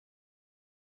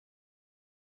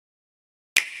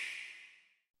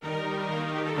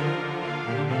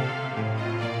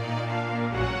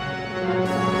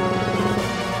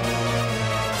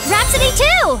Rhapsody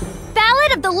II!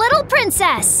 Ballad of the Little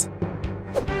Princess!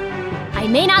 I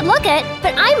may not look it,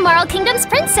 but I'm Marl Kingdom's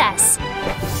princess.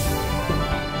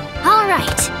 All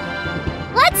right,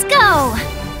 let's go!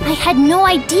 I had no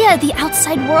idea the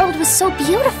outside world was so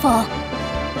beautiful.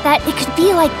 That it could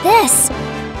be like this.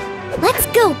 Let's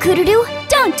go, Kururu!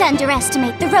 Don't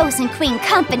underestimate the Rose and Queen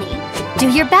Company. Do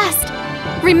your best.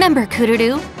 Remember,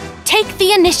 Kururu, take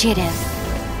the initiative.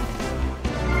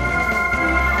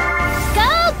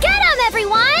 Go get 'em,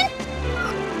 everyone!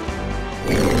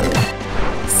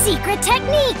 Secret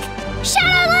technique!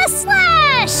 Shadowless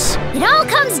Slash! It all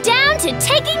comes down to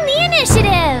taking the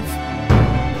initiative!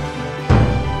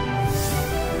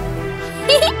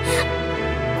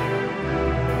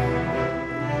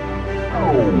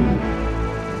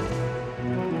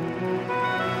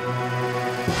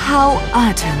 How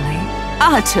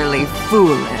utterly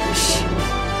foolish.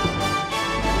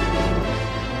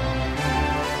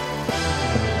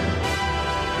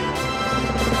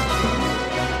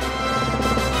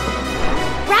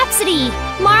 Rhapsody,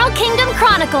 Marl Kingdom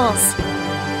Chronicles.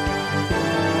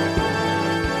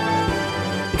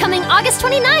 Coming August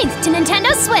 29th to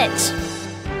Nintendo Switch.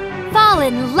 Fall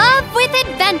in love with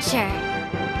adventure.